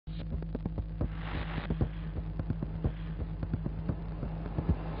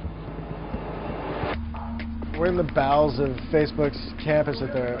We're in the bowels of Facebook's campus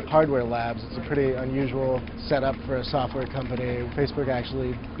at their hardware labs. It's a pretty unusual setup for a software company. Facebook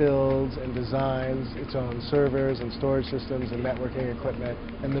actually builds and designs its own servers and storage systems and networking equipment.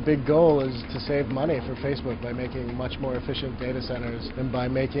 And the big goal is to save money for Facebook by making much more efficient data centers and by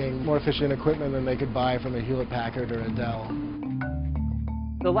making more efficient equipment than they could buy from a Hewlett-Packard or a Dell.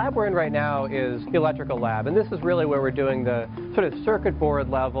 The lab we're in right now is the electrical lab, and this is really where we're doing the sort of circuit board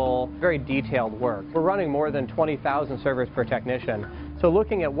level, very detailed work. We're running more than 20,000 servers per technician. So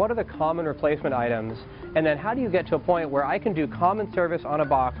looking at what are the common replacement items, and then how do you get to a point where I can do common service on a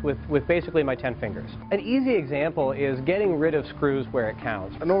box with basically my 10 fingers. An easy example is getting rid of screws where it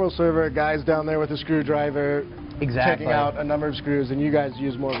counts. A normal server, a guy's down there with a screwdriver, exactly, checking out a number of screws, and you guys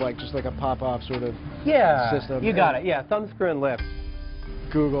use more of like just like a pop-off sort of system. You got it. Yeah, thumb screw and lift.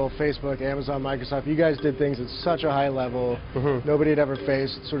 Google, Facebook, Amazon, Microsoft, you guys did things at such a high level. Nobody had ever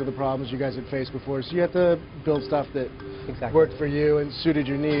faced sort of the problems you guys had faced before. So you had to build stuff that worked for you and suited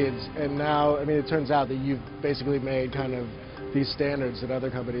your needs. And now, I mean, it turns out that you've basically made kind of these standards that other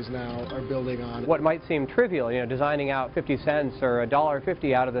companies now are building on. What might seem trivial, you know, designing out 50 cents or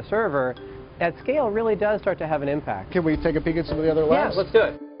 $1.50 out of the server, at scale really does start to have an impact. Can we take a peek at some of the other labs? Yeah, let's do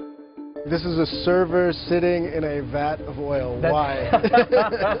it. This is a server sitting in a vat of oil. Why?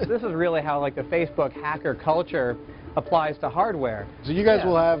 This is really how like the Facebook hacker culture applies to hardware. So you guys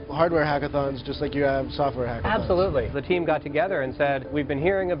will have hardware hackathons just like you have software hackathons? Absolutely. The team got together and said, we've been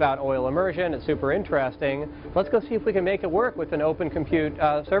hearing about oil immersion, it's super interesting. Let's go see if we can make it work with an open compute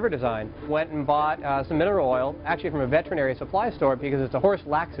server design. Went and bought some mineral oil, actually from a veterinary supply store because it's a horse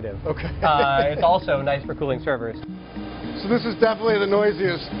laxative. Okay. It's also nice for cooling servers. So this is definitely the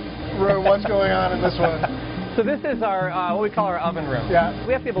noisiest room. What's going on in this one? So this is our, what we call our oven room. Yeah.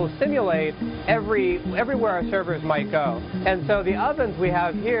 We have to be able to simulate everywhere our servers might go. And so the ovens we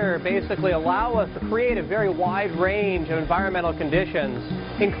have here basically allow us to create a very wide range of environmental conditions,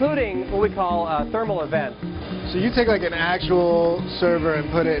 including what we call thermal events. So you take like an actual server and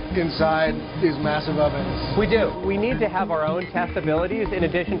put it inside these massive ovens? We do. We need to have our own test abilities in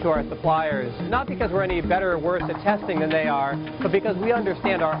addition to our suppliers. Not because we're any better or worse at testing than they are, but because we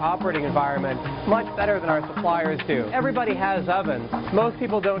understand our operating environment much better than our suppliers do. Everybody has ovens. Most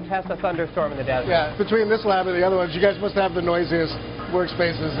people don't test a thunderstorm in the desert. Yeah, between this lab and the other ones, you guys must have the noisiest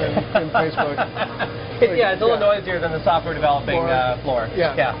workspaces in Facebook. Yeah, it's a little noisier than the software developing floor.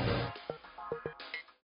 Yeah.